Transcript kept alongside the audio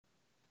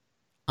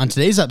On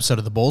today's episode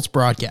of the Bolts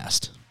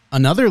broadcast,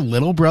 another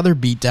Little Brother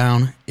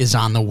beatdown is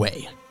on the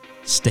way.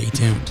 Stay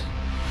tuned.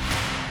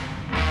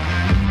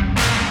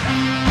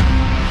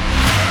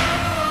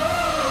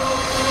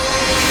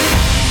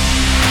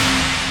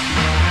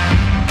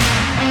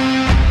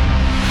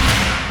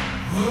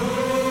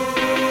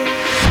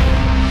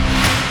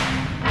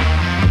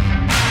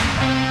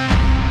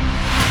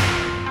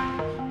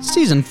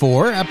 Season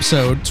 4,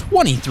 episode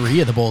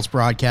 23 of the Bolts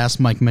broadcast.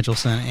 Mike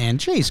Mitchelson and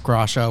Chase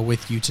Crawshaw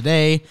with you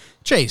today.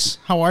 Chase,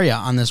 how are you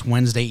on this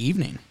Wednesday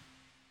evening?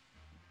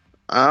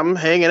 I'm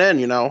hanging in,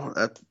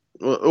 It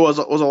was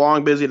a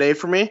long, busy day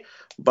for me,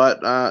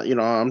 but,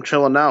 I'm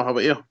chilling now. How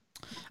about you?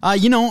 A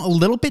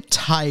little bit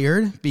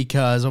tired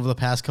because over the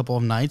past couple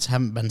of nights,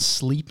 haven't been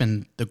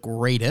sleeping the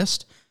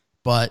greatest,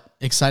 but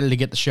excited to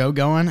get the show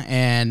going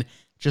and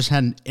just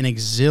had an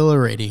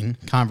exhilarating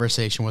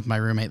conversation with my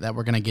roommate that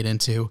we're going to get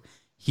into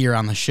here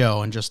on the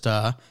show in just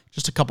a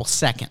couple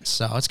seconds.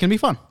 So it's going to be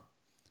fun.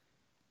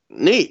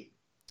 Neat.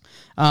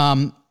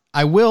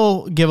 I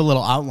will give a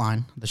little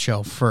outline of the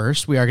show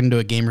first. We are going to do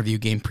a game review,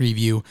 game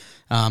preview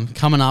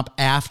coming up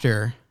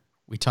after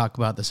we talk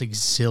about this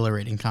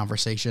exhilarating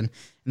conversation.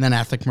 And then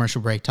after the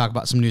commercial break, talk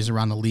about some news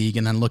around the league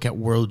and then look at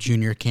World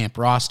Junior Camp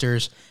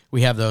rosters.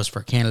 We have those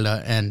for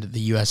Canada and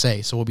the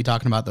USA. So we'll be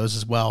talking about those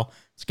as well.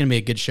 It's going to be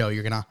a good show.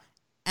 You're going to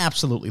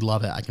absolutely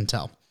love it, I can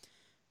tell.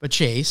 But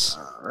Chase.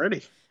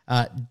 Alrighty.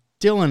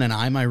 Dylan and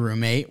I, my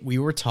roommate, we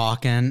were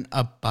talking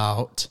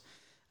about,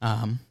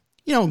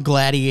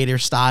 Gladiator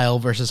style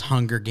versus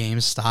Hunger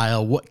Games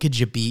style. What could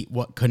you beat?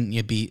 What couldn't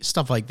you beat?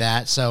 Stuff like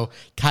that. So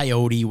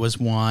Coyote was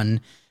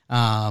one.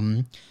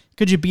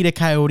 Could you beat a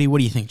coyote? What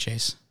do you think,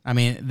 Chase? I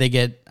mean, they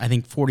get,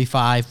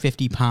 45,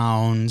 50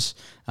 pounds.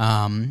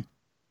 I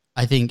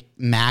think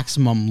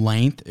maximum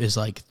length is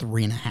like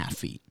 3.5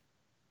 feet.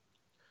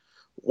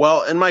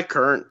 Well, in my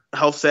current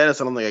health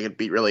status, I don't think I could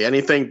beat really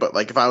anything, but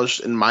like if I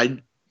was in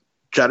my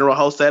general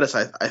health status,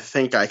 I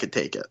think I could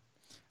take it.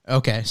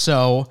 Okay,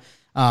 so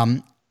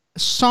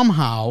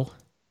somehow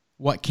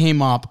what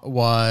came up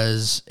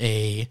was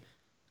a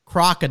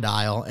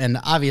crocodile, and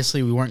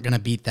obviously we weren't going to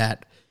beat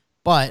that,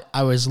 but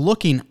I was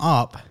looking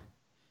up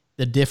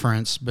the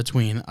difference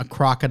between a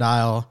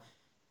crocodile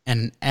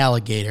and an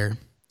alligator.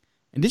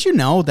 And did you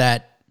know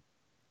that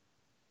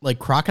like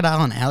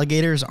crocodile and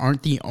alligators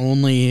aren't the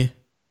only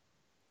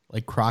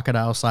like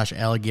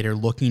crocodile/alligator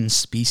looking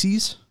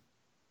species?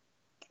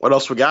 What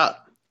else we got?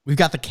 We've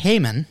got the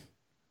caiman.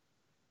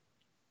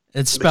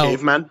 It's spelled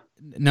caveman?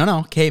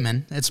 No,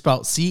 caiman. It's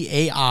spelled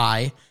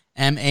Caiman.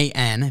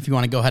 If you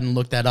want to go ahead and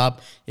look that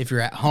up, if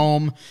you're at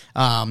home.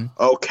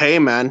 Okay,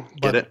 man.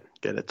 Get it?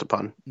 It's a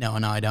pun. No,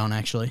 I don't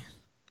actually.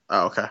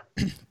 Oh, okay.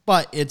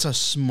 But it's a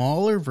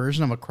smaller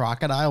version of a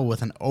crocodile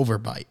with an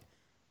overbite,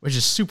 which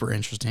is super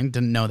interesting.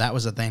 Didn't know that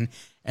was a thing.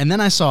 And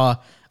then I saw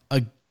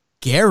a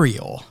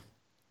gharial.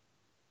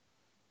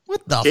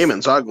 What the?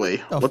 Caiman's ugly.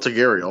 What's a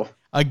gharial?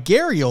 A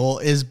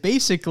gharial is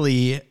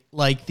basically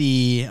like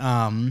the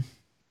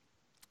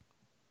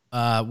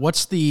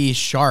what's the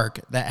shark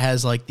that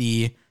has like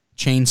the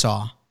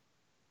chainsaw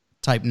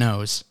type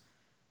nose?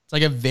 It's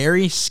like a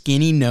very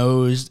skinny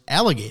nosed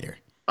alligator.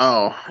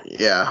 Oh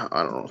yeah,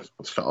 I don't know what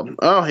it's called.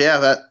 Oh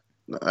yeah,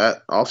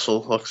 that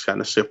also looks kind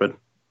of stupid.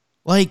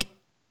 Like,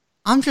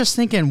 I'm just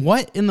thinking,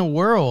 what in the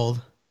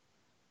world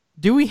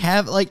do we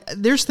have? Like,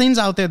 there's things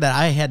out there that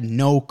I had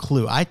no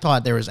clue. I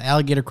thought there was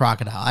alligator,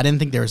 crocodile. I didn't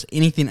think there was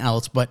anything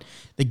else. But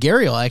the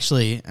gharial,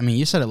 actually, I mean,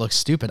 you said it looks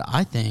stupid.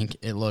 I think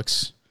it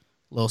looks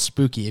a little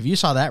spooky. If you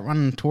saw that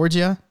running towards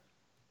you,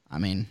 I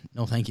mean,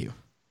 no thank you.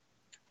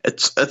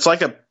 It's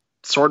like a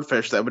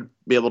swordfish that would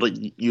be able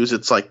to use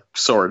its like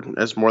sword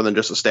as more than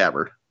just a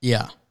stabber.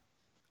 Yeah.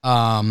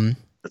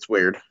 It's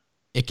weird.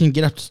 It can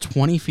get up to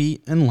 20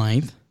 feet in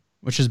length,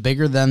 which is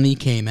bigger than the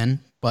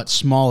caiman, but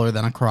smaller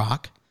than a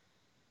croc.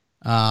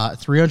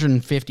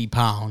 350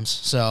 pounds.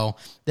 So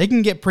they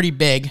can get pretty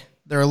big.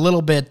 They're a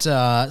little bit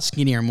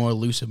skinnier, more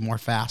elusive, more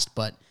fast,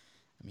 but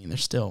I mean, they're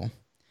still,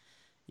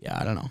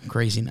 I don't know,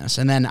 craziness.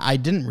 And then I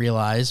didn't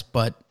realize,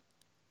 but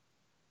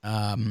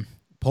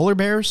polar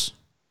bears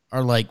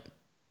are like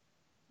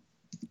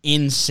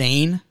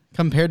insane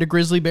compared to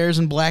grizzly bears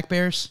and black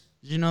bears.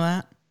 Did you know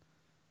that?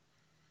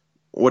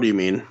 What do you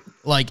mean?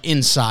 Like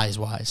in size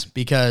wise,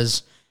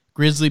 because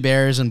grizzly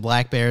bears and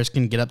black bears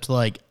can get up to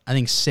like, I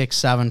think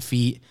 6-7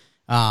 feet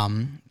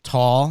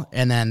tall,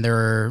 and then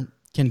they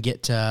can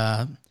get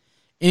to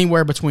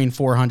anywhere between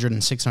 400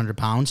 and 600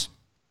 pounds.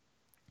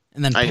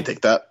 And then I can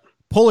take that.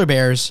 Polar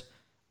bears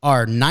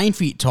are 9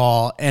 feet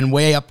tall and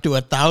weigh up to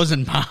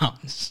 1,000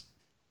 pounds.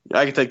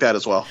 I can take that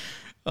as well.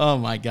 Oh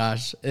my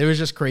gosh. It was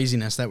just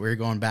craziness that we were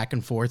going back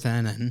and forth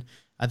in, and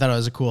I thought it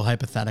was a cool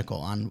hypothetical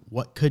on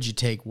what could you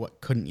take,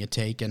 what couldn't you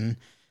take. And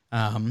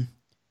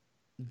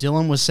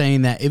Dylan was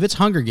saying that if it's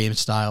Hunger Games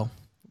style,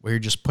 where you're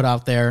just put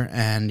out there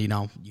and, you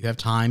have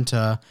time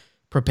to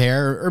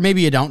prepare, or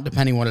maybe you don't,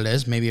 depending what it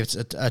is. Maybe if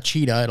it's a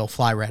cheetah, it'll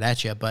fly right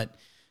at you, but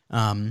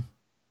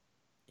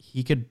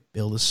he could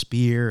build a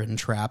spear and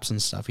traps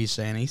and stuff, he's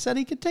saying. He said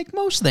he could take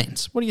most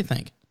things. What do you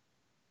think?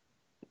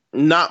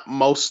 Not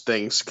most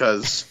things,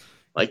 because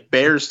like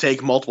bears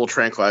take multiple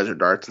tranquilizer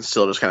darts and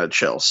still just kind of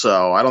chill.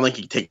 So I don't think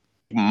you take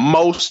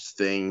most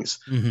things,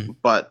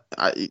 but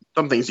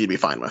some things you'd be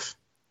fine with.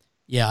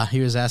 Yeah, he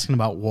was asking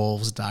about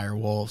wolves, dire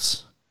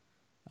wolves.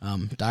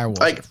 Dire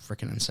wolves are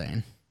freaking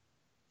insane.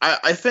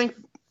 I think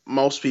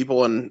most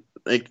people in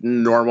like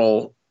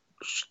normal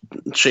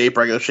shape,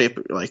 regular shape,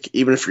 like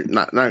even if you're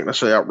not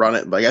necessarily outrun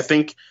it, like I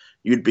think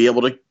you'd be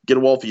able to get a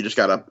wolf. You just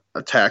gotta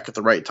attack at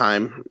the right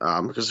time,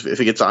 because if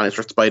it gets on and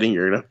starts biting,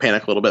 you're gonna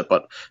panic a little bit.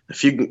 But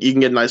if you can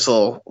get a nice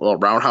little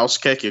roundhouse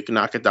kick, you can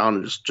knock it down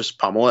and just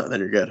pummel it, then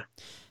you're good.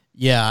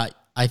 Yeah,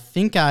 I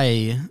think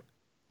I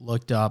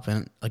looked up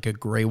and like a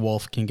gray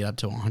wolf can get up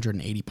to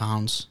 180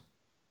 pounds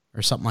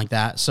or something like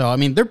that. So I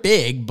mean, they're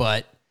big,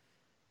 but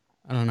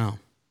I don't know.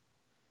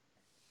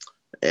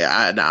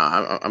 Yeah,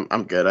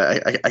 I'm good.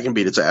 I can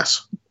beat its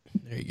ass.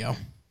 There you go.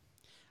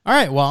 All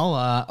right.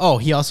 Well,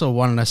 he also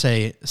wanted to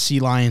say sea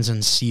lions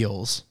and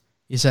seals.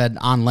 He said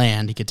on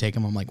land he could take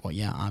them. I'm like, well,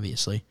 yeah,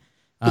 obviously.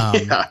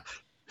 Yeah.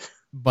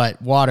 But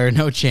water,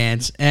 no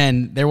chance.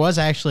 And there was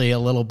actually a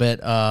little bit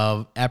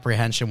of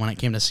apprehension when it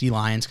came to sea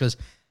lions because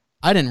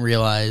I didn't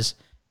realize,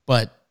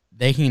 but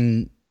they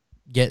can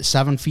get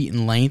 7 feet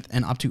in length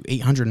and up to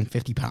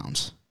 850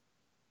 pounds.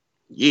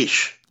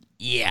 Yeesh.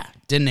 Yeah,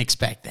 didn't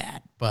expect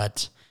that,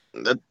 but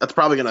that's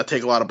probably going to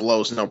take a lot of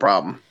blows, no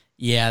problem.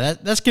 Yeah,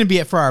 that's going to be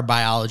it for our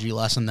biology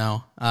lesson,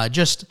 though.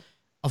 Just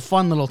a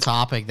fun little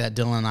topic that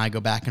Dylan and I go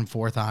back and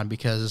forth on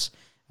because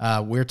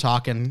we're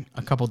talking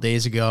a couple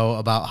days ago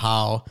about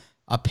how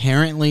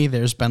apparently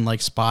there's been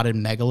like spotted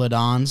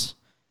megalodons,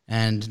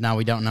 and now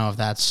we don't know if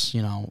that's,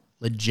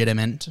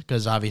 legitimate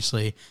because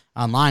obviously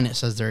online it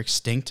says they're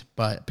extinct,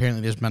 but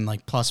apparently there's been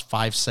like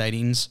 +5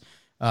 sightings,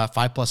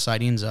 5+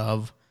 sightings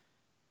of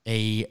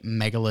a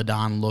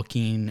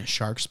megalodon-looking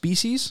shark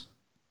species,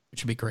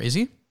 which would be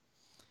crazy.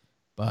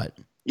 But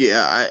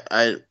yeah,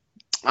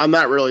 I'm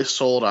not really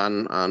sold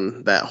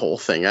on that whole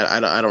thing.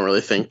 I don't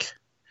really think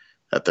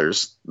that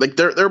there's like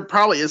there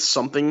probably is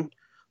something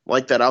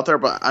like that out there,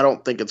 but I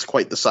don't think it's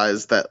quite the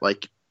size that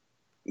like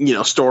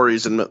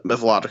stories and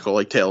mythological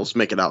like tales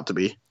make it out to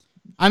be.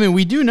 I mean,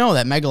 we do know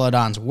that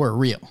megalodons were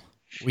real.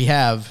 We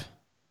have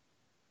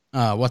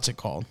what's it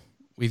called?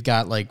 We've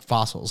got like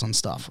fossils and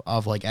stuff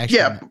of like actually.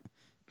 Yeah.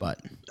 But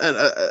and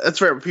that's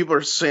fair. People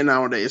are saying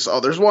nowadays,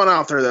 "Oh, there's one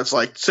out there that's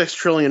like 6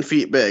 trillion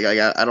feet big."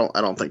 I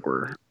don't think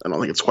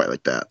it's quite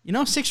like that.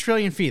 6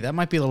 trillion feet. That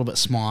might be a little bit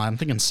small. I'm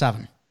thinking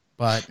 7.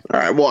 But all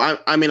right. Well,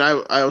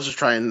 I was just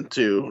trying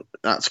to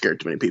not scare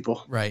too many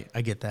people. Right.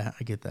 I get that.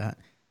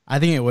 I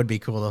think it would be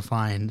cool to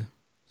find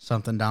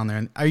something down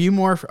there. Are you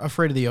more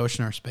afraid of the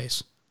ocean or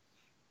space?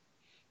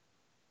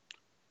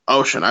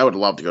 Ocean. I would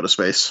love to go to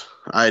space.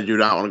 I do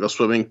not want to go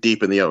swimming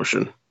deep in the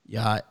ocean.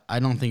 Yeah, I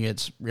don't think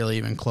it's really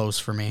even close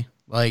for me.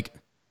 Like,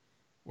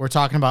 we're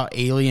talking about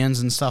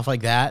aliens and stuff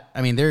like that.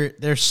 I mean,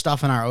 there's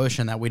stuff in our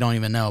ocean that we don't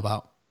even know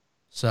about.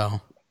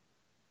 So,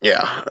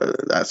 yeah,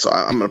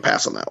 I'm going to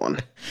pass on that one.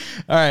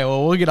 All right,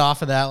 well, we'll get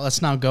off of that. Let's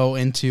now go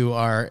into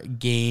our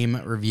game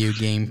review,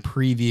 game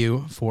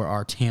preview for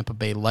our Tampa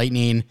Bay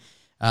Lightning.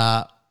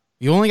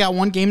 We only got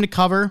one game to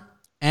cover,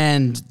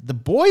 and the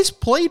boys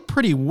played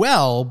pretty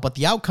well, but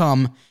the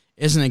outcome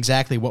isn't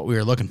exactly what we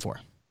were looking for.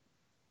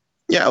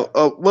 Yeah,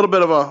 a little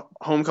bit of a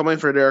homecoming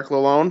for Derek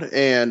Lalonde,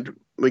 and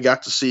we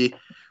got to see,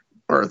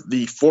 or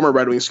the former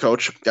Red Wings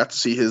coach got to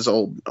see his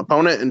old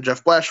opponent in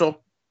Jeff Blashill.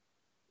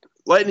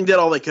 Lightning did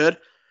all they could.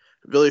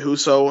 Ville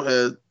Husso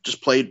has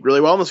just played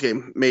really well in this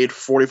game, made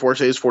 44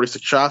 saves,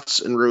 46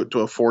 shots en route to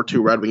a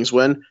 4-2 Red Wings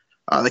win.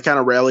 They kind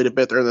of rallied a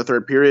bit there in the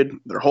third period.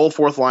 Their whole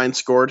fourth line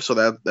scored, so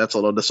that's a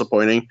little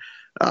disappointing.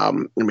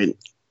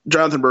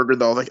 Jonathan Berger,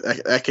 though,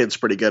 that kid's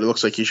pretty good. It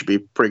looks like he should be a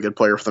pretty good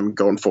player for them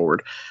going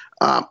forward.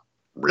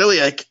 Really,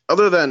 like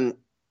other than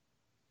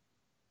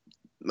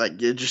like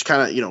you just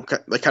kind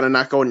of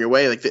not going your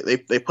way. Like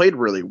they played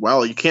really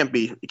well. You can't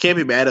be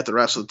mad at the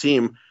rest of the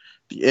team.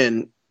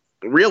 And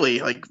really,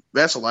 like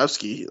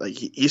Vasilevsky, like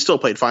he still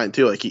played fine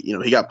too. Like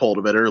he got pulled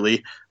a bit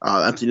early.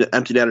 Empty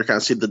netter kind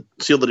of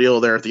sealed the deal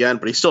there at the end,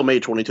 but he still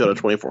made 22 out of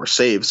 24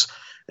 saves,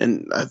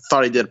 and I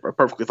thought he did a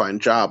perfectly fine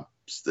job.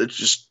 It's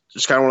just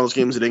kind of one of those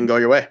games that didn't go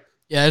your way.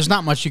 Yeah, there's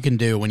not much you can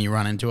do when you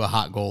run into a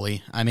hot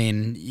goalie. I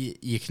mean,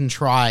 you can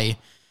try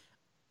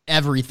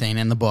everything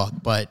in the book,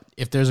 but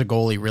if there's a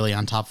goalie really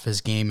on top of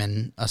his game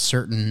in a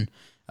certain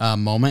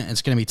moment,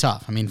 it's going to be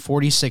tough. I mean,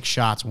 46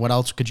 shots, what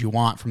else could you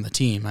want from the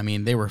team? I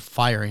mean, they were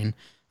firing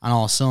on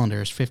all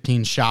cylinders,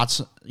 15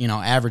 shots,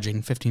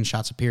 averaging 15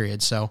 shots a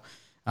period. So,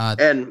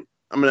 and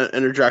I'm going to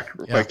interject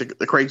real quick.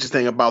 The crazy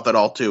thing about that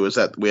all too is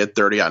that we had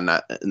 30 on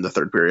net in the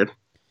third period.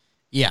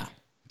 Yeah.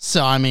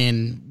 So, I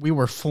mean, we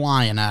were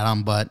flying at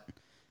them, but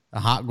the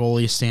hot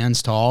goalie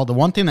stands tall. The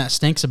one thing that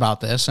stinks about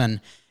this, and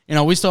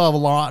we still have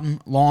a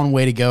long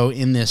way to go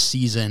in this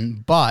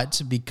season,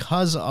 but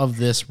because of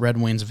this Red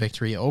Wings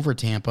victory over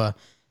Tampa,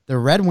 the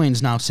Red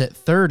Wings now sit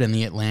third in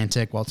the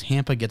Atlantic while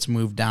Tampa gets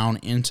moved down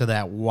into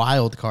that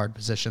wild card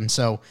position.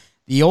 So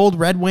the old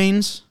Red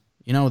Wings,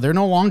 they're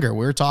no longer.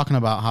 We were talking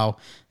about how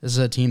this is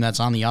a team that's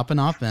on the up and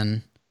up,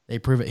 and they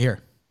prove it here.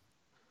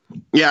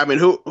 Yeah, I mean,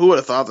 who would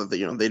have thought that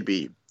they'd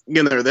be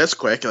getting there this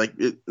quick, like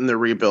in the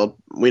rebuild?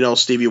 We know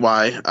Stevie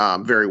Y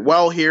very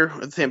well here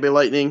at the Tampa Bay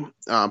Lightning.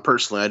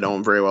 Personally, I know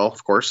him very well,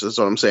 of course, is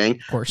what I'm saying.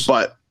 Of course.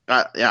 But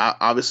yeah,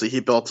 obviously he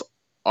built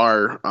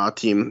our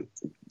team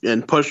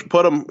and put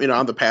him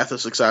on the path of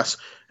success,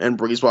 and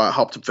Brisebois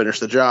helped him finish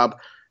the job.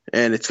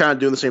 And it's kind of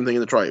doing the same thing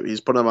in Detroit. He's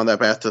put them on that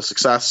path to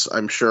success.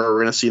 I'm sure we're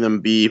going to see them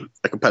be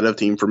a competitive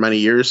team for many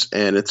years,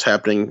 and it's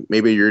happening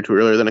maybe a year or two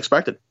earlier than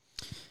expected.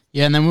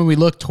 Yeah, and then when we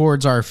look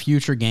towards our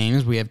future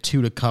games, we have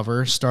 2 to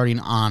cover. Starting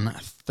on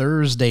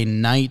Thursday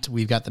night,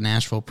 we've got the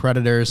Nashville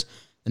Predators.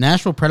 The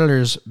Nashville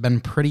Predators been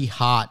pretty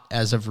hot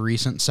as of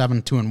recent,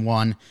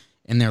 7-2-1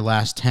 in their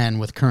last 10,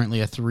 with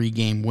currently a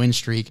 3-game win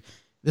streak.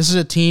 This is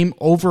a team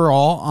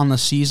overall on the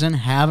season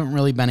haven't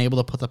really been able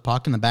to put the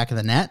puck in the back of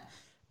the net,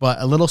 but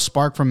a little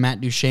spark from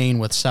Matt Duchene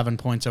with 7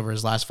 points over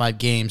his last 5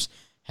 games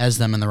has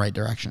them in the right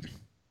direction.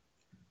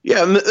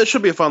 Yeah, and this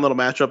should be a fun little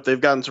matchup.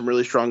 They've gotten some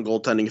really strong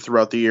goaltending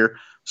throughout the year,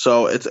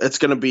 so it's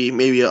going to be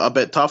maybe a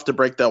bit tough to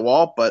break that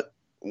wall, but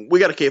we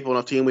got a capable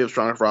enough team. We have a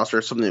strong enough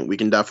roster, something that we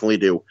can definitely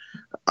do.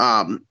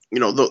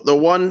 The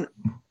one,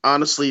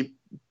 honestly,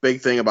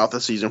 big thing about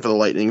the season for the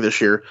Lightning this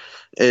year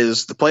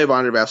is the play of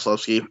Andrei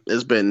Vasilevskiy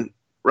has been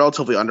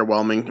relatively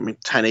underwhelming. I mean,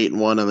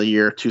 10-8-1 in the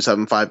year,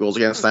 275 goals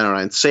against,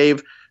 909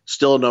 save.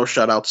 Still no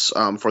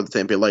shutouts for the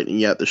Tampa Bay Lightning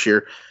yet this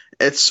year.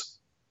 It's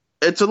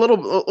a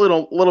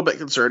little bit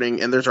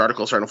concerning, and there's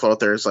articles starting to float out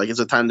there. It's like, is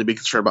it time to be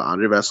concerned about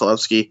Andrei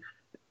Vasilevskiy?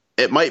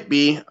 It might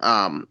be.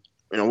 We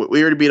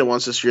already beat him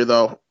once this year,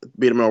 though.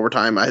 Beat him in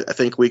overtime. I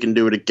think we can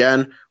do it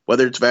again.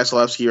 Whether it's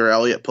Vasilevskiy or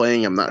Elliott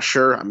playing, I'm not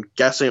sure. I'm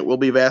guessing it will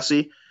be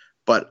Vasi,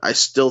 but I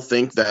still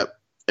think that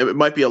it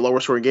might be a lower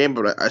scoring game,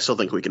 but I still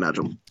think we can edge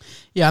them.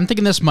 Yeah, I'm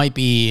thinking this might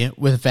be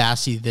with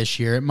Vasi this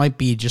year. It might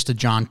be just a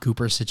John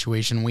Cooper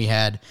situation we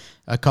had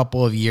a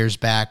couple of years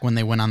back when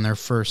they went on their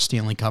first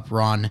Stanley Cup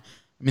run.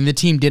 I mean, the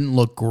team didn't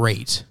look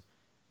great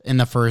in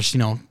the first,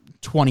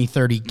 20,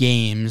 30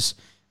 games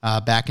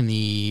back in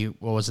the,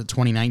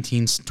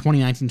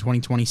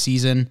 2019-2020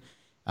 season.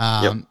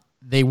 Yep.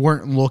 They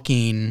weren't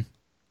looking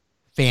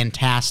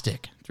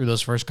fantastic through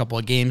those first couple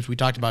of games. We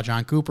talked about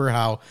John Cooper,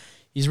 how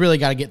he's really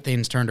got to get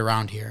things turned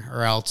around here,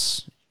 or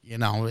else,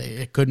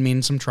 it could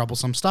mean some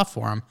troublesome stuff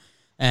for him.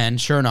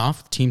 And sure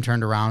enough, the team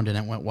turned around and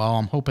it went well.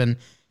 I'm hoping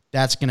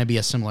that's going to be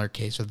a similar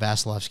case with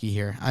Vasilevskiy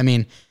here. I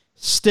mean,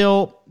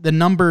 still, the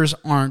numbers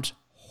aren't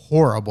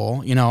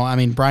horrible.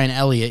 Brian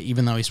Elliott,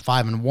 even though he's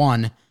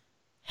 5-1,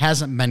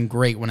 hasn't been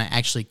great when it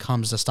actually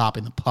comes to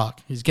stopping the puck.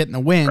 He's getting the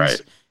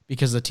wins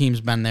because the team's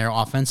been there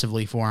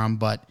offensively for him,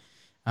 but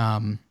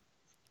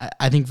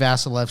I think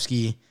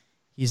Vasilevskiy,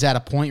 he's at a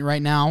point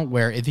right now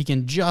where if he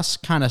can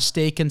just kind of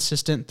stay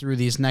consistent through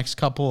these next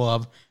couple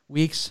of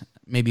weeks,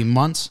 maybe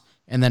months,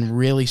 and then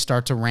really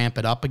start to ramp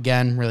it up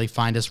again, really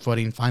find his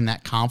footing, find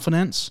that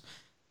confidence,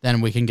 then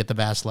we can get the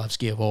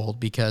Vasilevskiy of old,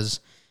 because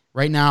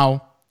right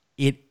now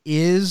it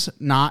is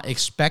not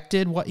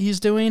expected what he's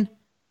doing,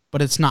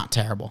 but it's not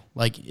terrible.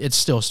 Like, it's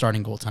still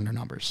starting goaltender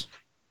numbers.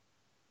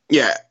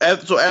 Yeah,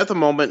 so at the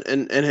moment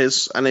in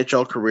his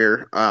NHL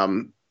career,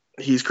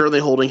 he's currently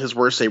holding his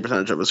worst save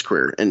percentage of his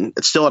career, and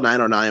it's still a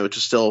 909, which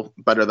is still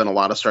better than a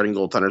lot of starting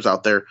goaltenders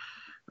out there,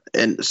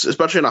 and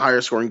especially in a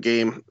higher scoring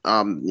game.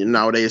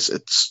 Nowadays,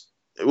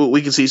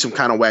 we can see some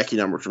kind of wacky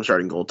numbers from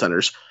starting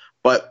goaltenders,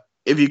 but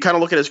if you kind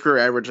of look at his career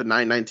average, a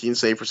 919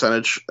 save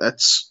percentage,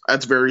 that's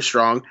very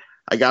strong.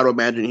 I got to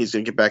imagine he's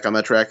going to get back on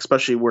that track,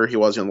 especially where he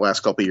was in the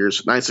last couple of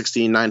years.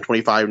 916,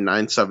 925,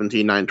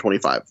 917,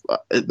 925.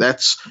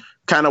 That's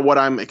kind of what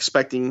I'm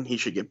expecting he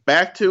should get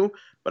back to.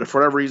 But if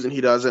for whatever reason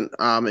he doesn't,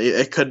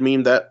 it could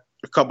mean that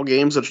a couple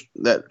games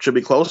that should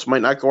be close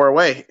might not go our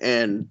way.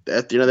 And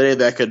at the end of the day,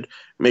 that could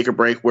make or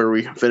break where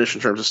we finish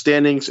in terms of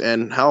standings.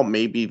 And hell,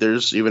 maybe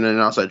there's even an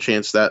outside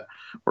chance that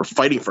we're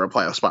fighting for a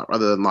playoff spot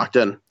rather than locked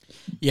in.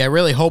 Yeah,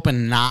 really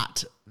hoping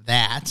not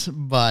that.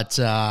 But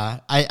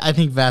I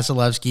think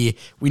Vasilevskiy,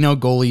 we know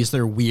goalies,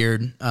 they're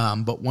weird.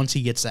 But once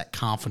he gets that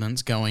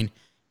confidence going,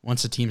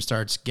 once the team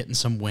starts getting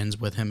some wins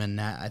with him in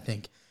net, I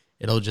think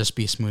it'll just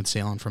be smooth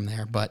sailing from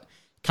there. But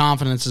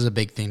confidence is a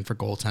big thing for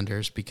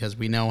goaltenders because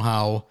we know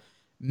how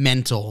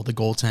mental the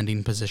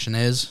goaltending position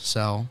is.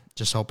 So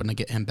just hoping to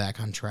get him back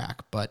on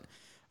track. But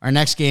our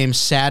next game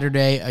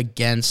Saturday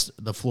against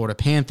the Florida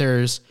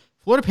Panthers.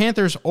 Florida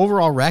Panthers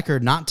overall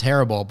record, not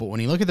terrible, but when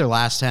you look at their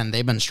last 10,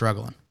 they've been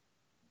struggling.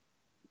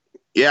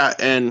 Yeah,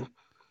 and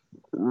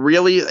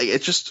really,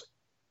 it's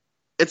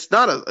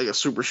not a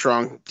super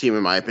strong team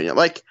in my opinion.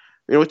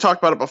 We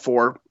talked about it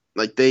before.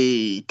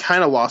 They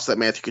kind of lost that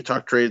Matthew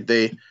Tkachuk trade.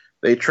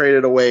 They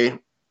traded away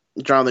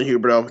Jonathan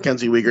Huberdeau,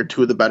 Mackenzie Weegar,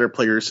 two of the better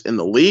players in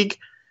the league,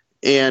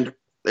 and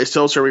they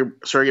still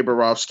Sergei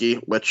Bobrovsky,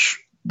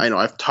 which I know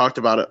I've talked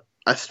about it.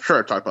 I'm sure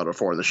I've talked about it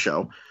before in the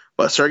show,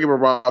 but Sergei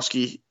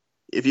Bobrovsky,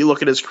 if you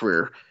look at his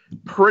career,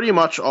 pretty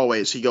much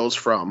always he goes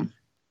from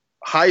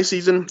high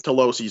season to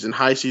low season,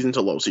 high season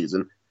to low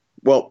season.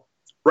 Well,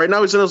 right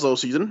now he's in his low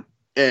season,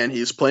 and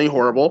he's playing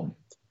horrible.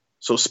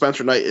 So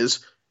Spencer Knight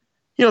is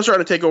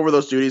starting to take over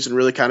those duties and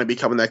really kind of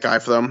becoming that guy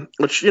for them,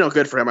 which,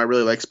 good for him. I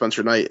really like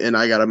Spencer Knight, and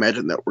I got to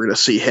imagine that we're going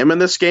to see him in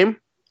this game.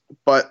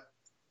 But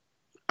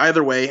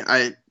either way,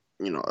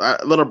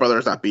 little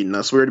brother's not beating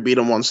us. We already beat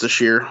him once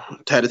this year.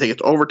 Had to take it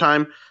to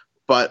overtime,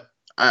 but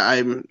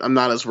I'm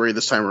not as worried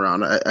this time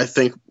around. I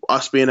think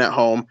us being at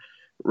home,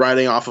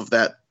 riding off of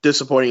that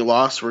disappointing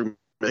loss, we're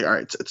like, all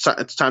right,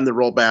 it's time to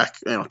roll back.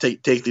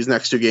 Take these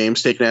next 2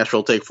 games. Take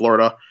Nashville. Take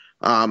Florida.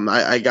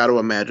 I got to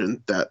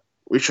imagine that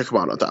we should come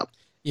out on top.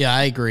 Yeah,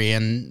 I agree.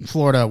 And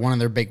Florida, one of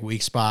their big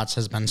weak spots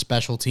has been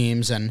special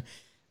teams, and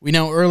we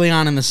know early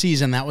on in the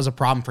season that was a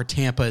problem for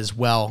Tampa as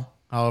well.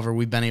 However,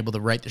 we've been able to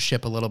right the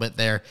ship a little bit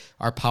there.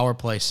 Our power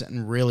play is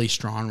sitting really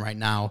strong right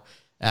now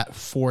at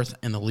 4th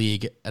in the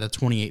league at a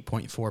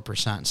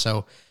 28.4%.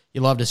 So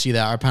you love to see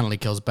that. Our penalty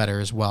kill is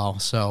better as well.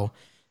 So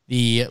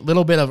the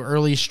little bit of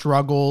early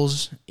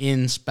struggles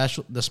in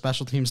the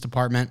special teams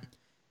department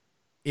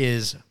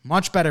is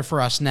much better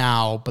for us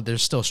now, but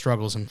there's still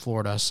struggles in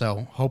Florida.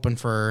 So hoping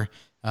for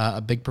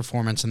a big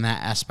performance in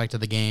that aspect of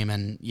the game.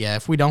 And yeah,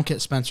 if we don't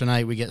get Spencer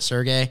Knight, we get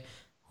Sergey.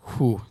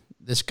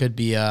 This could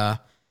be a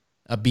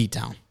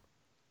beatdown.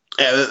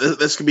 Yeah,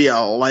 this could be a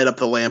light up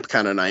the lamp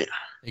kind of night.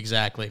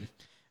 Exactly.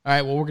 All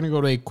right, well, we're going to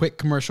go to a quick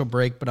commercial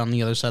break, but on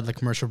the other side of the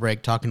commercial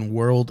break, talking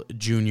World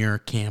Junior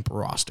Camp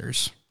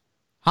rosters.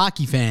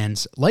 Hockey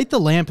fans, light the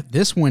lamp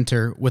this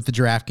winter with the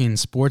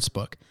DraftKings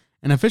Sportsbook,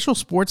 an official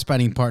sports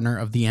betting partner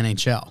of the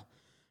NHL.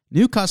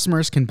 New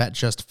customers can bet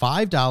just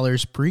 $5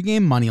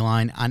 pregame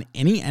moneyline on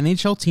any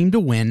NHL team to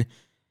win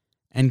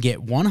and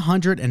get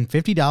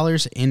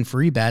 $150 in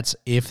free bets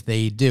if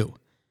they do.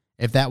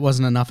 If that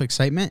wasn't enough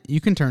excitement,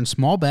 you can turn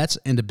small bets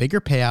into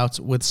bigger payouts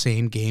with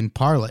same-game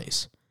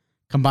parlays.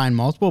 Combine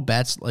multiple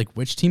bets like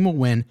which team will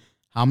win,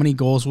 how many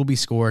goals will be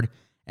scored,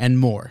 and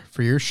more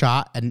for your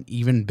shot at an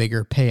even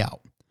bigger payout.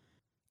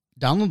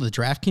 Download the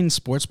DraftKings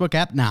Sportsbook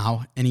app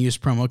now and use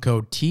promo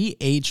code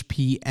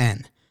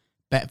THPN.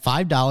 Bet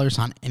 $5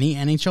 on any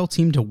NHL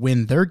team to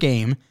win their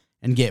game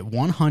and get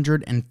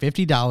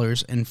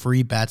 $150 in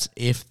free bets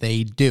if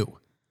they do.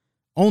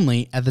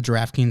 Only at the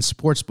DraftKings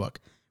Sportsbook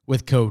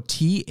with code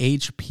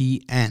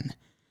THPN.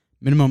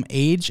 Minimum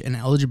age and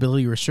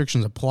eligibility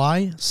restrictions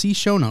apply. See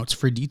show notes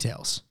for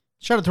details.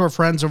 Shout out to our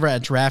friends over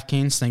at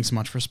DraftKings. Thanks so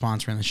much for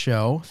sponsoring the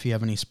show. If you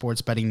have any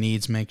sports betting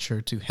needs, make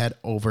sure to head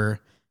over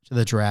to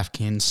the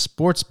DraftKings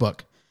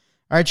Sportsbook.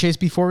 All right, Chase,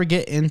 before we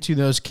get into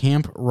those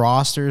camp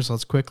rosters,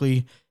 let's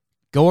quickly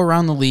go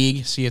around the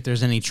league, see if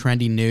there's any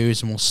trendy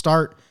news, and we'll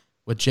start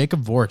with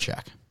Jacob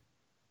Voracek.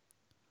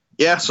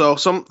 Yeah, so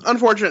some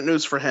unfortunate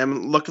news for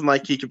him, looking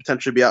like he could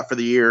potentially be out for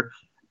the year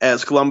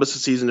as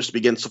Columbus' season just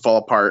begins to fall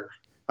apart.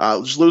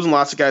 Just losing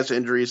lots of guys to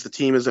injuries. The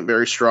team isn't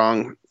very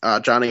strong.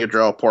 Johnny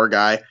Gaudreau, poor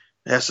guy,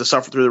 has to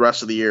suffer through the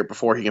rest of the year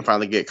before he can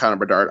finally get Connor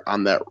Bedard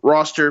on that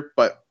roster.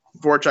 But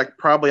Voracek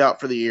probably out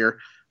for the year.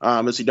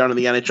 Is he done in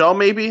the NHL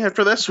maybe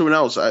after this? Who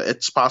knows?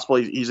 It's possible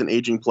he's an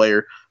aging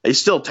player. He's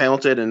still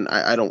talented, and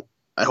I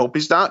hope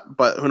he's not.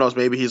 But who knows?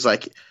 Maybe he's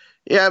like,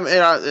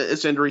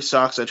 this injury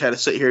sucks. I had to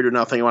sit here, do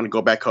nothing. I want to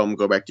go back home,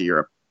 go back to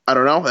Europe. I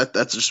don't know.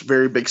 That's just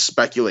very big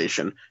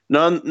speculation.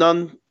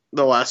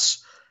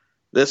 Nonetheless,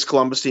 this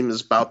Columbus team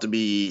is about to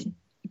be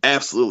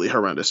absolutely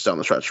horrendous down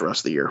the stretch the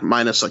rest of the year,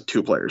 minus like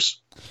 2 players.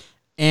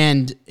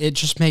 And it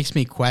just makes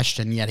me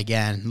question yet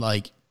again,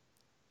 like,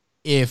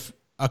 if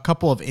a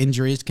couple of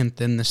injuries can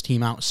thin this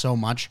team out so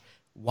much,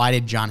 why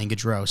did Johnny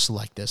Gaudreau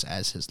select this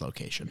as his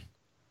location?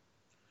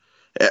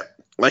 Yeah,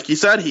 like he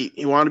said, he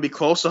wanted to be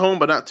close to home,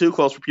 but not too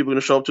close for people to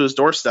show up to his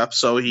doorstep,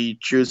 so he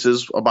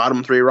chooses a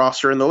bottom 3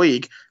 roster in the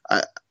league.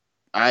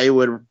 I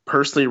would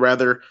personally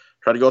rather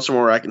try to go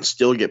somewhere where I can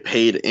still get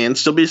paid and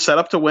still be set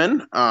up to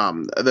win.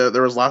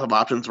 There was lots of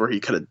options where he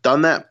could have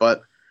done that,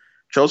 but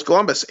chose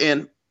Columbus.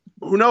 And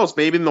who knows,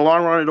 maybe in the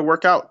long run it'll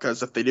work out,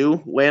 because if they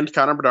do land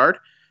Connor Bedard,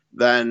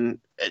 then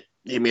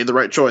he made the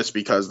right choice,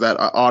 because that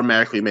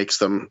automatically makes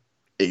them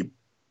a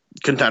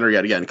contender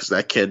yet again, because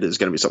that kid is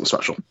going to be something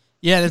special.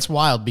 Yeah, it's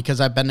wild, because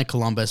I've been to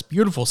Columbus,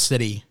 beautiful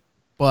city,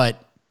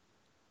 but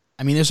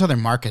I mean, there's other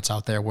markets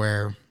out there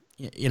where,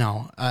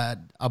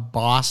 a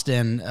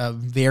Boston, a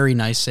very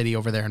nice city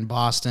over there in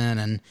Boston,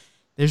 and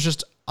there's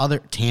just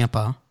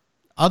Tampa,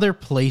 other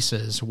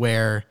places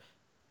where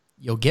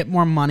you'll get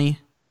more money,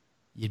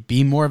 you'd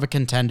be more of a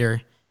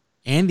contender,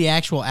 and the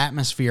actual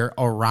atmosphere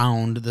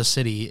around the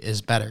city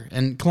is better.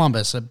 And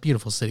Columbus, a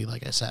beautiful city,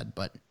 like I said,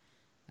 but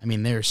I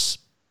mean, there's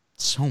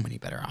so many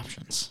better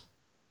options.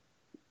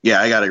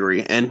 Yeah, I gotta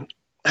agree. And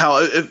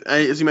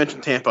as you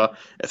mentioned, Tampa,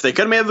 if they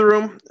could have made the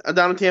room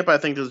down in Tampa, I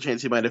think there's a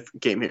chance he might have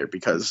came here,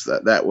 because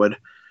that would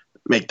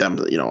make them,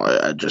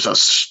 just a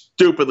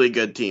stupidly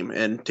good team.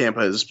 And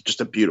Tampa is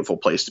just a beautiful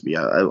place to be.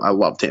 I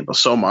love Tampa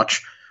so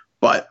much,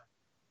 but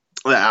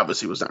that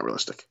obviously was not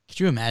realistic.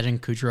 Could you imagine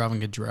Kucherov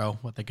and Gaudreau,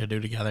 what they could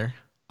do together?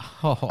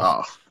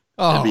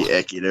 That'd be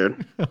icky,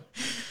 dude.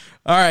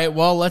 All right,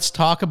 well, let's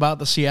talk about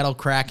the Seattle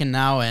Kraken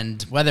now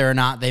and whether or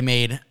not they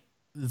made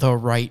the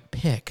right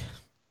pick.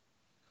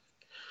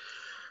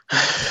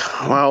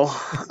 Well,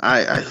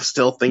 I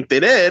still think they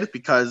did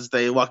because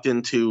they lucked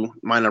into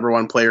my number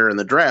one player in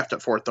the draft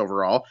at fourth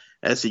overall,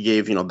 as he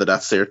gave the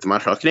death stare to the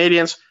Montreal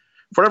Canadiens.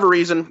 For whatever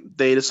reason,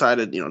 they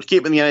decided to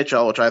keep him in the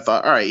NHL, which I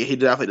thought, all right, he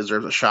definitely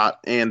deserves a shot,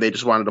 and they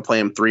just wanted to play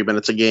him 3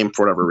 minutes a game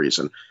for whatever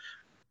reason.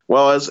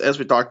 Well, as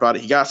we talked about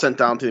it, he got sent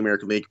down to the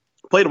American League,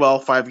 played well,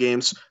 5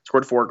 games,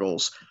 scored 4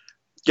 goals,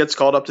 gets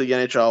called up to the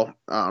NHL,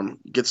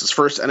 gets his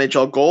first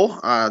NHL goal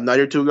a night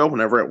or two ago,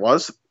 whenever it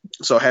was.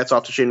 So hats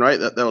off to Shane Wright.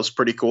 That was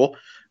pretty cool.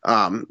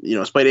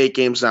 He's played 8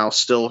 games now,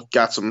 still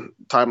got some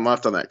time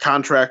left on that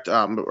contract,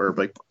 or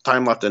like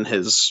time left in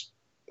his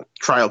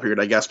trial period,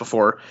 I guess,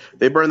 before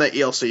they burn that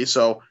ELC.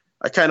 So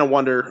I kind of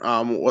wonder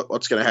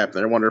what's going to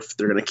happen. I wonder if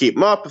they're going to keep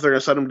him up, if they're going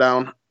to set him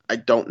down. I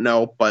don't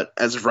know, but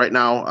as of right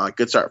now,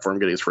 good start for him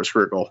getting his first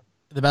career goal.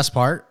 The best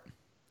part,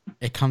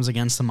 it comes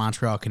against the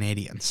Montreal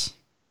Canadiens.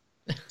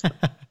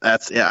 I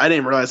didn't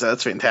even realize that.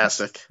 That's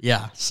fantastic.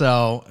 Yeah,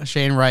 so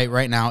Shane Wright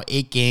right now,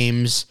 8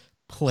 games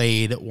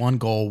played, 1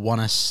 goal, 1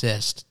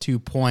 assist, 2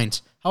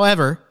 points.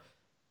 However,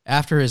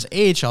 after his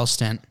AHL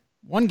stint,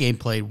 1 game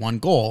played, 1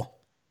 goal,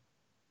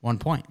 1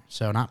 point.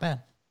 So not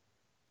bad.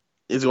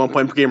 He's 1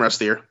 point per game rest of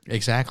the year.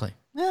 Exactly.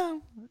 Yeah,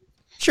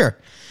 sure.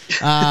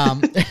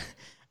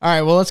 All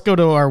right, well, let's go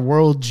to our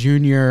World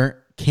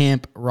Junior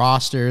Camp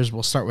rosters.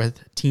 We'll start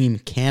with Team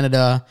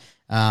Canada.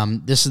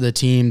 This is the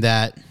team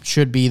that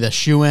should be the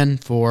shoo-in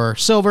for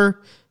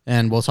silver,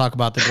 and we'll talk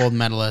about the gold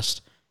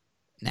medalist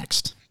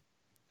next.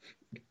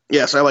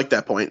 Yes, I like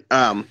that point.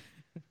 While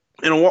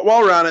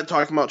we're on it,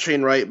 talking about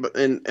Shane Wright, but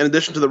in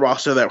addition to the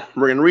roster that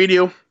we're going to read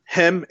you,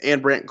 him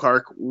and Brant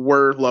Clark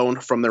were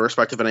loaned from their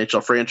respective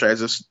NHL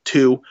franchises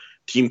to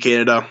Team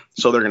Canada,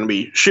 so they're going to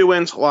be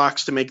shoo-ins,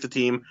 locks to make the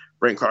team.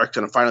 Brant Clark's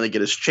going to finally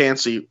get his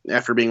chance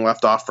after being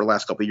left off for the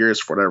last couple of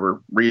years for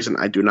whatever reason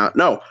I do not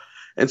know.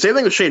 And same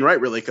thing with Shane Wright,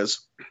 really,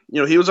 because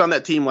he was on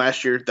that team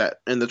last year that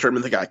in the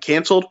tournament that got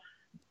canceled,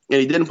 and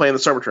he didn't play in the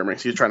summer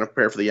tournament. He was trying to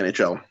prepare for the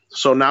NHL.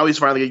 So now he's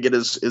finally going to get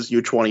his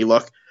U20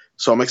 look.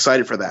 So I'm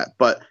excited for that.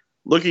 But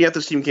looking at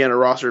this Team Canada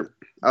roster,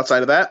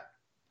 outside of that,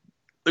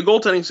 the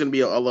goaltending is going to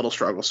be a little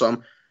struggle.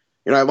 So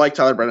I like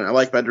Tyler Brennan, I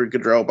like Bedard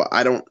Gaudreau, but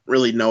I don't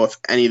really know if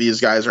any of these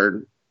guys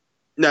are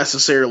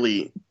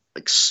necessarily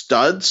like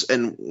studs.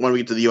 And when we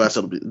get to the U.S.,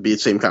 it'll be the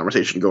same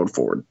conversation going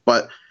forward.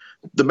 But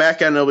the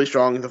back end will be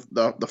strong.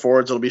 The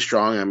forwards will be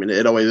strong. I mean,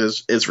 it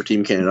always is for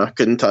Team Canada.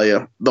 Couldn't tell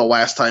you the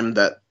last time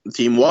that the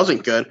team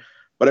wasn't good,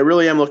 but I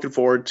really am looking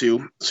forward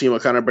to seeing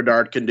what Connor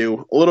Bedard can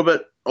do. A little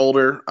bit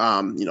older,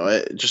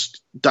 it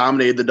just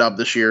dominated the dub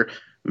this year.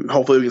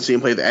 Hopefully, we can see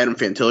him play the Adam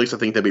Fantilli. I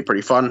think that'd be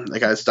pretty fun. That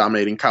guy's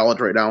dominating college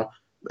right now.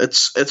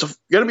 It's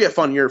going to be a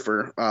fun year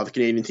for the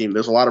Canadian team.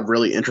 There's a lot of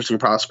really interesting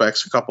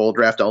prospects, a couple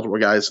draft eligible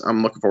guys.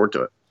 I'm looking forward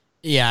to it.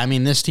 Yeah, I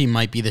mean, this team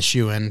might be the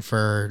shoo-in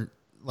for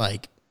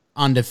like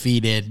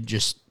undefeated.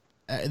 Just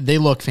they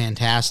look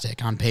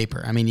fantastic on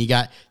paper. I mean, you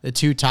got the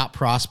 2 top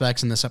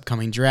prospects in this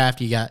upcoming draft.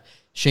 You got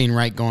Shane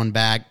Wright going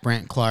back.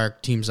 Brant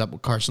Clark teams up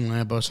with Carson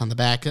Lambos on the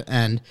back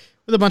end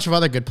with a bunch of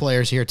other good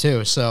players here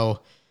too.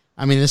 So,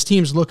 I mean, this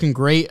team's looking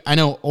great. I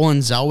know Olen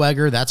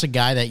Zellweger, that's a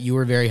guy that you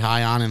were very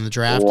high on in the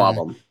draft. Love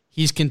him.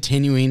 He's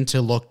continuing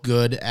to look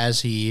good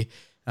as he,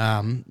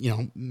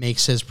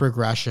 makes his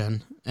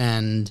progression.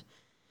 And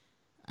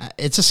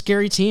it's a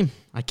scary team.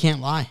 I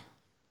can't lie.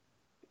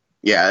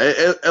 Yeah,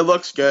 it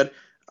looks good.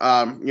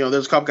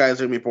 There's a couple guys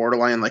that are going to be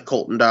borderline, like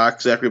Colton Dock,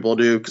 Zachary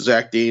Bolduc,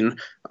 Zach Dean.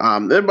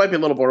 There might be a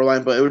little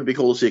borderline, but it would be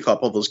cool to see a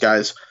couple of those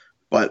guys.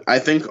 But I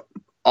think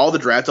all the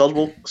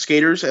draft-eligible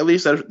skaters, at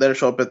least, that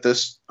show up at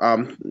this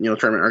tournament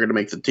are going to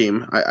make the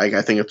team.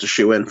 I think it's a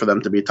shoo-in for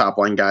them to be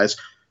top-line guys.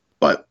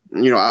 But,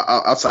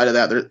 outside of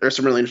that, there's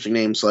some really interesting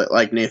names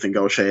like Nathan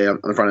Gaucher on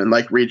the front end,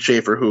 like Reed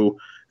Schaefer, who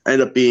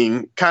ended up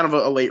being kind of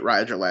a late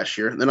riser last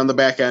year. And then on the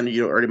back end,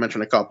 you already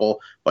mentioned a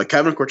couple, like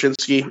Kevin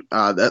Korchinski.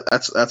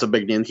 That's a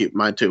big name to keep in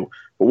mind, too.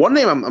 But one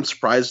name I'm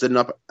surprised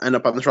didn't end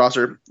up on this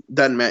roster,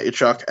 then Matt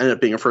Tkachuk ended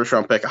up being a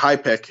first-round pick, a high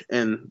pick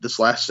in this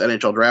last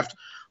NHL draft. A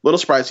little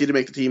surprised he didn't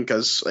make the team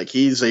because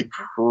he's a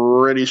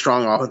pretty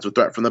strong offensive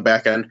threat from the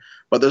back end.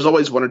 But there's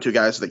always 1 or 2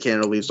 guys that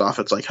Canada leaves off.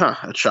 It's like,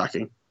 that's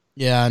shocking.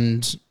 Yeah,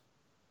 and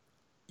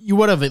you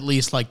would have at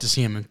least liked to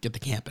see him get the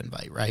camp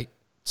invite, right?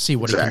 See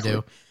what he can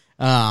do.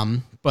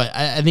 But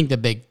I think the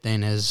big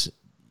thing is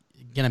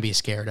going to be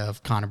scared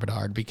of Connor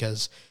Bedard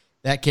because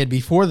that kid,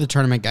 before the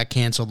tournament got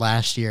canceled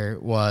last year,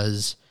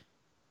 was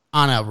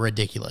on a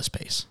ridiculous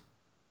pace.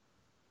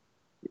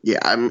 Yeah,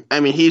 I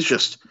mean, he's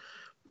just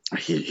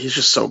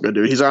so good,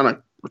 dude. He's on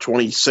a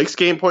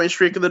 26-game point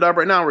streak in the dub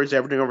right now where he's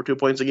averaging over 2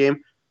 points a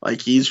game. Like,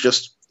 he's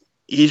just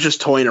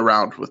toying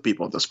around with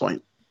people at this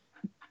point.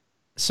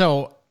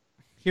 So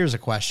here's a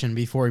question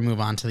before we move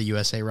on to the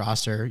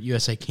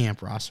USA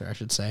camp roster, I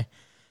should say.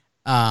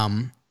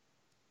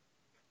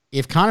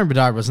 If Connor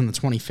Bedard was in the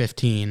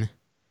 2015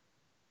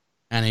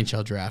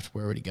 NHL draft,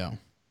 where would he go?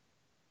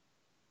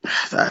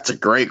 That's a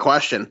great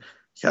question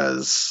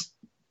because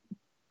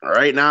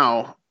right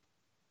now,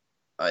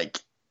 like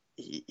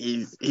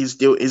he's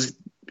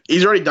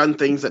already done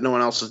things that no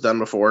one else has done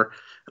before.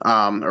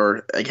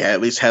 or again,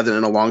 at least hasn't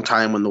in a long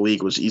time when the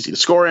league was easy to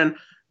score in.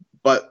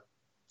 But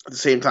at the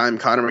same time,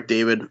 Connor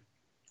McDavid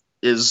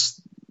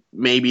is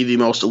maybe the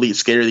most elite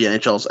skater the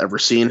NHL has ever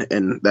seen,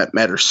 and that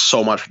matters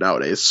so much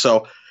nowadays.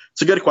 So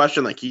it's a good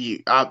question. Like,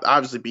 he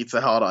obviously beats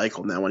the hell out of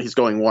Eichel now when he's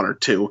going 1 or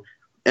 2,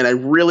 and I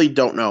really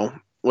don't know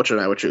which one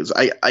I would choose.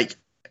 If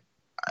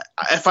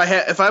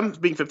I'm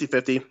being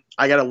 50-50,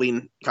 I got to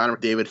lean Connor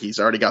McDavid. He's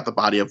already got the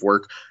body of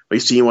work.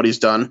 We've seen what he's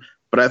done,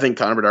 but I think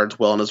Connor Bedard's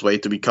well on his way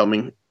to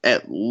becoming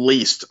at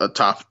least a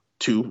top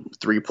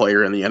 2-3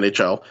 player in the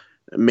NHL,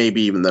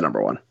 maybe even the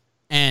number 1.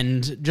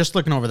 And just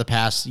looking over the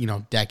past,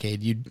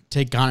 decade, you'd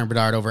take Connor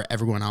Bedard over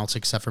everyone else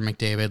except for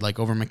McDavid, like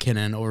over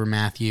McKinnon, over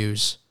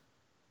Matthews.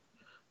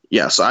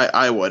 Yes,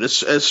 I would.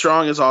 As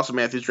strong as Austin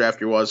Matthews' draft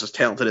year was, as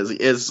talented as he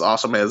is, as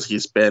awesome as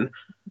he's been,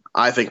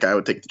 I think I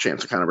would take the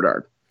chance of Connor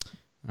Bedard.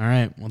 All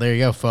right. Well, there you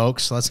go,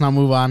 folks. Let's now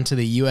move on to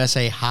the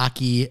USA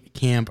Hockey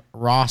Camp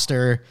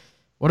roster.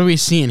 What are we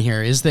seeing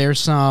here? Is there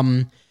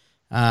some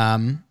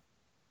can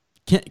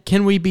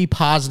we be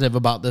positive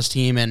about this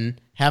team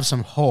and have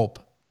some hope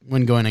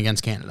when going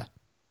against Canada?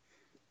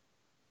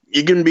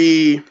 You can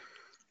be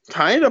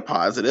kind of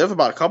positive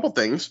about a couple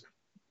things.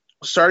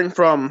 Starting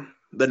from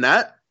the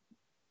net,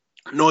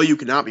 no, you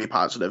cannot be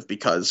positive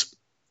because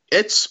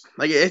it's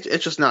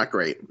just not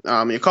great.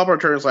 A couple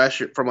returns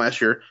from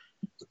last year,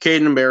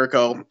 Caden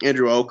Mbereko,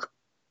 Andrew Oak,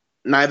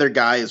 neither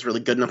guy is really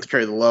good enough to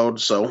carry the load.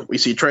 So we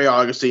see Trey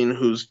Augustine,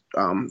 who's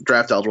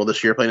draft eligible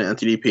this year, playing at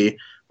NTDP.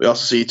 We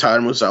also see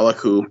Tyler Muzelik,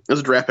 who was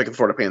a draft pick of the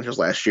Florida Panthers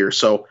last year.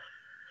 So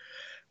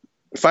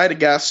if I had to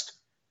guess,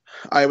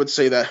 I would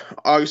say that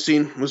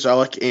Augustine,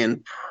 Muzelik,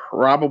 and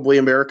probably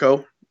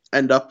Mbereko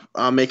end up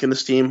making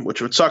this team, which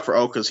would suck for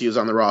Oak because he was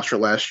on the roster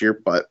last year,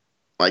 but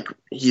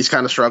he's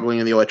kind of struggling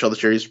in the OHL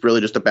this year. He's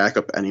really just a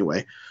backup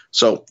anyway.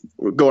 So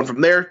going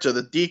from there to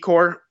the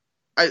D-core,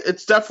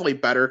 it's definitely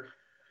better.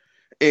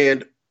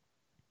 And,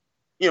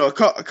 a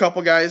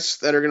couple guys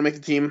that are going to make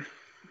the team,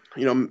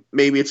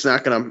 maybe it's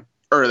not going to,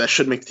 or that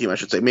should make the team, I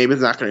should say. Maybe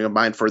it's not going to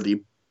combine for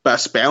the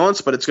best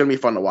balance, but it's going to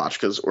be fun to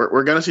watch because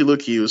we're going to see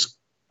Luke Hughes.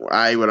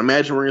 I would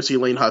imagine we're going to see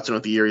Lane Hudson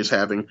with the year he's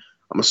having.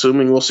 I'm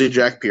assuming we'll see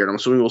Jack Peart. I'm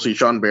assuming we'll see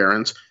Sean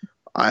Behrens.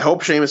 I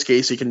hope Seamus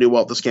Casey can do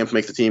well at this camp to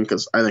make the team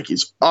because I think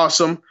he's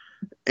awesome.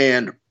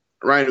 And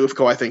Ryan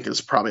Ufko, I think,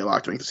 is probably a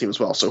lock to make the team as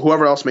well. So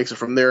whoever else makes it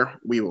from there,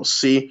 we will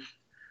see.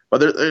 But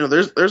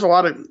there's a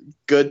lot of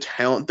good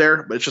talent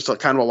there, but it's just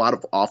kind of a lot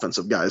of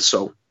offensive guys.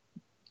 So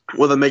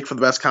will they make for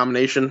the best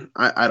combination?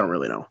 I don't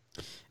really know.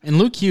 And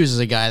Luke Hughes is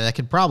a guy that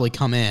could probably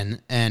come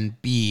in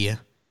and be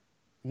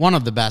one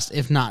of the best,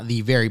 if not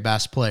the very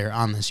best player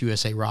on this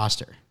USA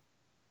roster.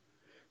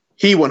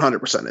 He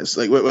 100% is,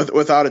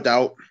 without a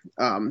doubt.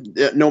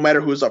 No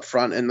matter who's up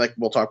front, and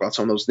we'll talk about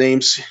some of those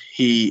names,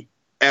 he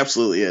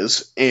absolutely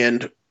is.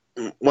 And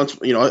once,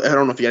 I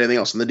don't know if you got anything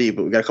else in the D,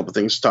 but we got a couple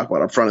things to talk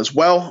about up front as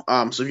well.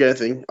 So if you got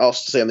anything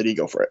else to say on the D,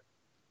 go for it.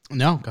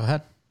 No, go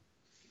ahead.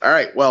 All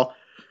right. Well,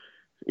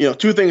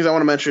 two things I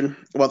want to mention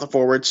about the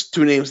forwards,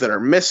 two names that are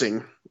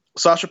missing.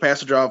 Sasha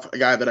Passadrov, a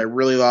guy that I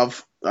really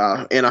love,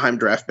 Anaheim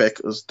draft pick,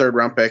 his 3rd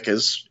round pick,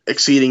 is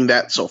exceeding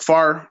that so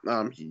far.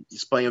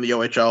 He's playing in the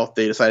OHL.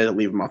 They decided to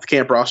leave him off the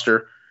camp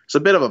roster. It's a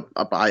bit of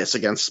a bias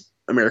against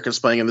Americans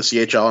playing in the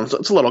CHL, and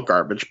it's a little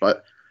garbage,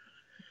 but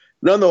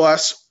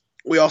nonetheless,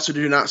 we also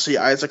do not see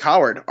Isaac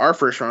Howard, our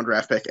 1st round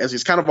draft pick, as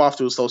he's kind of off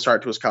to a slow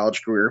start to his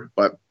college career,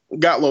 but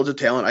got loads of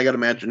talent. I got to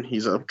imagine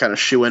he's a kind of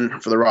shoo-in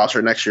for the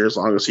roster next year as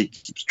long as he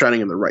keeps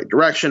trending in the right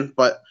direction,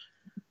 but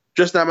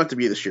just not meant to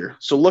be this year.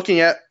 So looking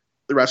at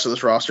the rest of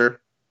this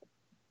roster,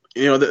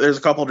 there's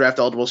a couple draft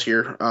eligibles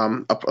here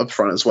up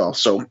front as well.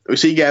 So we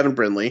see Gavin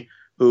Brindley,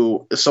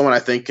 who is someone I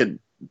think could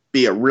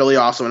be a really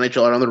awesome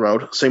NHLer on the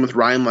road. Same with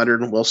Ryan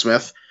Leonard and Will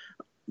Smith.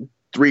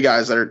 3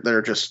 guys that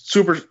are just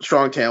super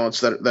strong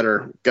talents that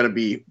are going to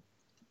be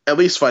at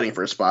least fighting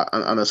for a spot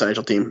on this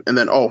NHL team. And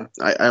then,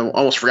 I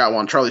almost forgot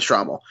one, Charlie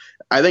Strommel.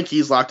 I think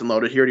he's locked and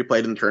loaded. He already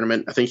played in the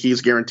tournament. I think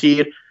he's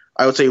guaranteed.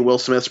 I would say Will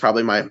Smith's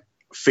probably my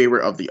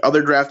favorite of the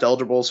other draft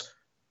eligibles.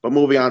 But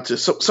moving on to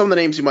some of the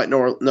names you might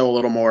know a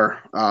little more,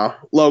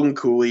 Logan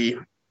Cooley,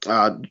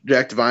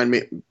 Jack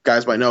Devine,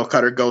 guys might know,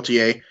 Cutter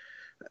Gauthier,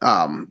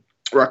 Rucker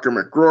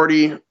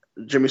McGroarty,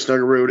 Jimmy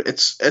Snuggerud.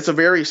 It's a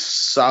very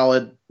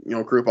solid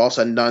group all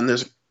said and done.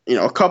 There's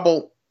a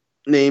couple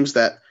names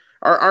that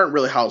aren't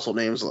really household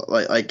names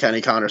like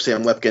Kenny Connor,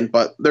 Sam Lipkin,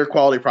 but they're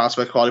quality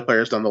prospects, quality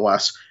players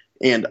nonetheless.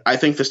 And I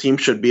think this team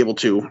should be able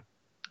to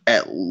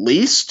at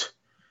least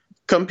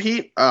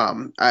compete.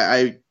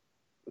 I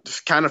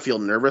kind of feel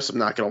nervous. I'm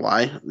not going to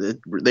lie.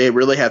 They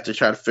really have to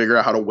try to figure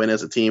out how to win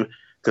as a team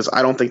because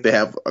I don't think they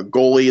have a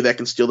goalie that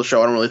can steal the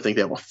show. I don't really think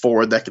they have a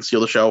forward that can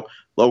steal the show.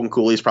 Logan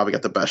Cooley's probably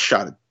got the best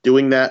shot at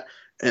doing that,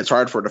 and it's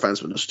hard for a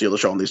defenseman to steal the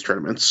show in these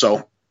tournaments.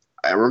 So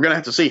we're going to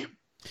have to see.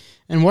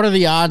 And what are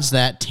the odds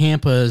that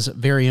Tampa's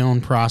very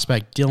own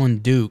prospect,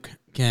 Dylan Duke,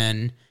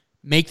 can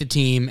make the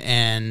team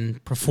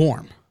and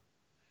perform?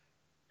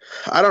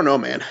 I don't know,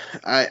 man.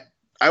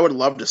 I would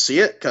love to see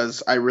it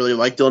because I really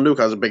like Dylan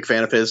Duke. I was a big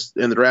fan of his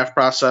in the draft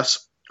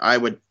process. I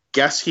would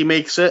guess he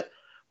makes it,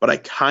 but I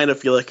kind of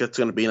feel like it's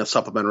going to be in a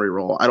supplementary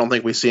role. I don't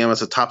think we see him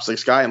as a top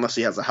 6 guy unless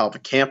he has a hell of a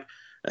camp.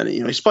 And,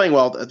 he's playing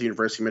well at the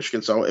University of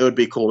Michigan, so it would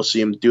be cool to see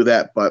him do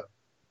that. But,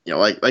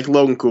 like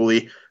Logan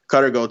Cooley,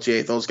 Cutter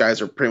Gauthier, those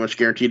guys are pretty much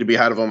guaranteed to be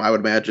ahead of him. I would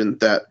imagine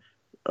that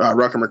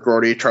Rucker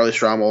McGroarty, Charlie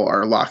Strommel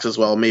are locks as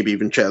well, maybe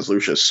even Chaz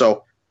Lucius.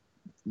 So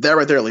that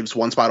right there leaves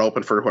one spot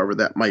open for whoever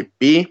that might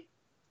be,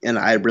 and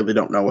I really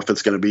don't know if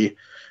it's going to be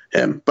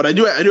him. But I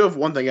do have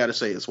one thing I got to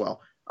say as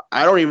well.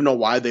 I don't even know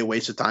why they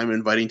wasted time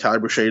inviting Tyler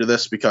Boucher to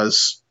this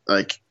because,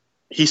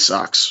 he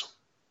sucks.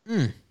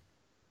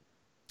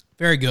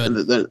 Very good.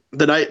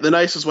 The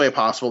nicest way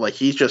possible.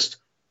 He should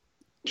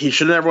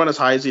have never went as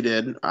high as he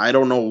did. I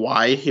don't know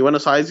why he went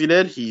as high as he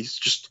did. He's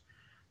just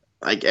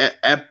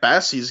at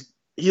best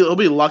he'll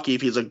be lucky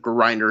if he's a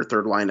grinder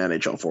third line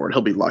NHL forward.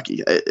 He'll be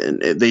lucky.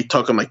 And they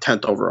took him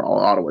 10th overall.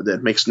 Ottawa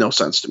did. Makes no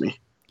sense to me.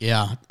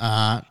 Yeah.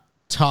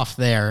 Tough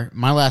there.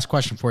 My last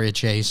question for you,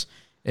 Chase,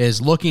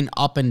 is looking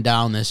up and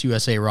down this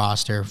USA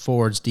roster,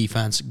 forwards,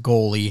 defense,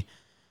 goalie,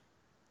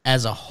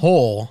 as a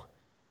whole,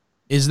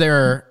 is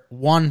there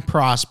one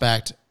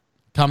prospect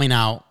coming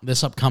out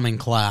this upcoming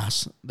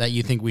class that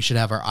you think we should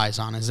have our eyes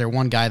on? Is there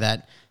one guy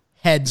that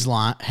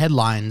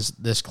headlines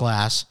this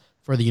class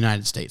for the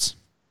United States?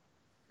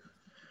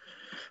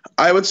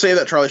 I would say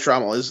that Charlie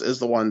Strommel is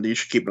the one that you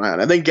should keep an eye on.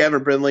 I think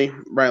Gavin Brindley,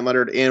 Brian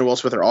Leonard, and Will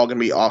Smith are all going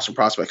to be awesome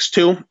prospects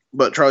too.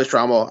 But Charlie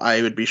Strommel,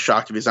 I would be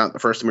shocked if he's not the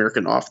first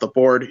American off the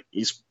board.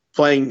 He's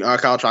playing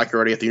college hockey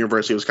already at the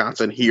University of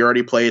Wisconsin. He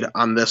already played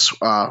on this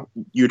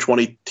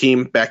U20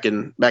 team back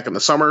in the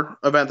summer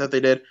event that they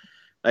did.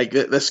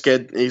 This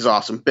kid, he's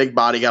awesome. Big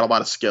body, got a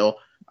lot of skill.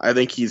 I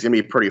think he's going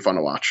to be pretty fun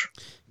to watch.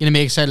 Going to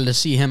be excited to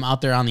see him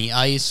out there on the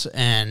ice,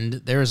 and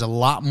there is a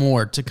lot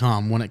more to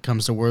come when it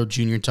comes to World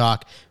Junior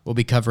Talk. We'll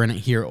be covering it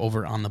here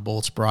over on the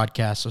Bolts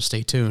broadcast, so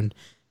stay tuned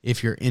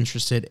if you're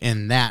interested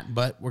in that.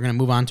 But we're going to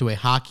move on to a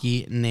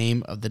hockey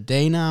name of the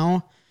day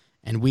now,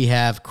 and we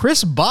have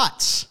Chris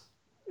Butts.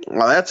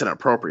 Well, that's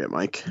inappropriate,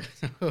 Mike.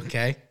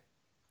 Okay.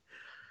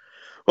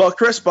 Well,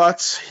 Chris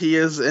Butts, he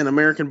is an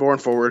American-born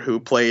forward who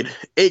played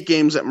 8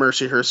 games at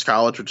Mercyhurst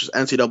College, which is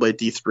NCAA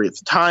D3 at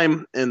the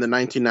time. In the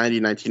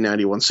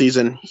 1990-1991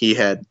 season, he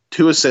had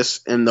 2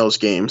 assists in those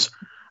games.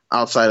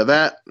 Outside of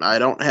that, I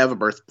don't have a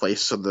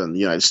birthplace in the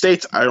United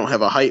States. I don't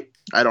have a height.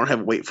 I don't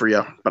have a weight for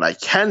you. But I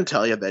can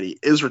tell you that he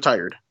is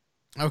retired.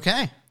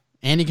 Okay.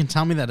 And you can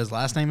tell me that his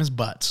last name is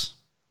Butts.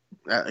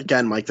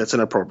 Again, Mike, that's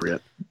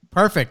inappropriate.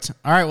 Perfect.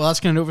 All right, well, that's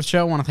going to do it for the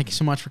show. I want to thank you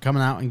so much for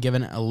coming out and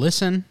giving it a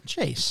listen.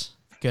 Chase.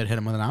 Good, hit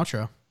him with an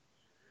outro.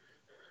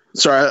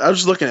 Sorry, I was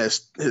just looking at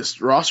his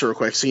roster real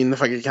quick, seeing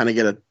if I could kind of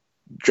get a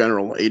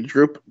general age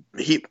group.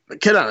 A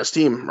kid on his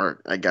team,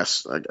 or I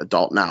guess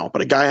adult now,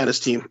 but a guy on his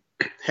team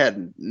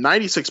had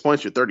 96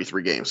 points through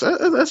 33 games.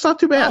 That's not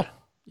too bad. Oh,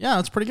 yeah,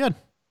 that's pretty good.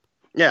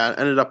 Yeah, I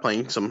ended up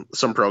playing some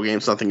pro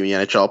games, nothing in the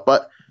NHL.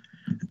 But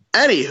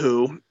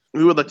anywho,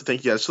 we would like to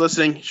thank you guys for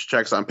listening. You should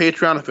check us on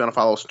Patreon. If you want to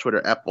follow us on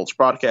Twitter, @Bolts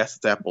Broadcast,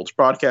 it's @Bolts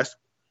Broadcast.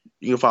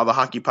 You can follow the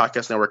Hockey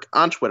Podcast Network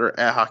on Twitter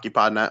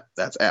 @HockeyPodNet.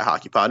 That's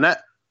 @HockeyPodNet.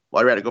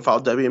 While you're at it, go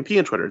follow WNP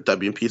on Twitter,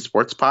 WNP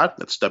Sports Pod.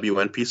 That's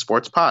WNP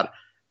Sports Pod.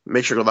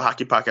 Make sure to go to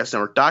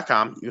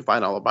hockeypodcastnetwork.com. You can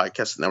find all the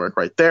podcasts network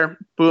right there.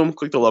 Boom,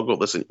 click the logo,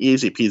 listen,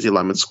 easy peasy,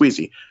 lemon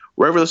squeezy.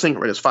 Wherever you're listening,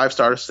 rate us 5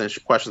 stars, send us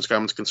your questions,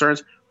 comments,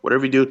 concerns.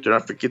 Whatever you do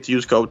not forget to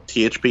use code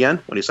THPN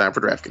when you sign up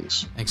for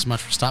DraftKings. Thanks so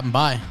much for stopping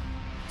by.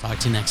 Talk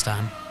to you next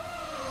time.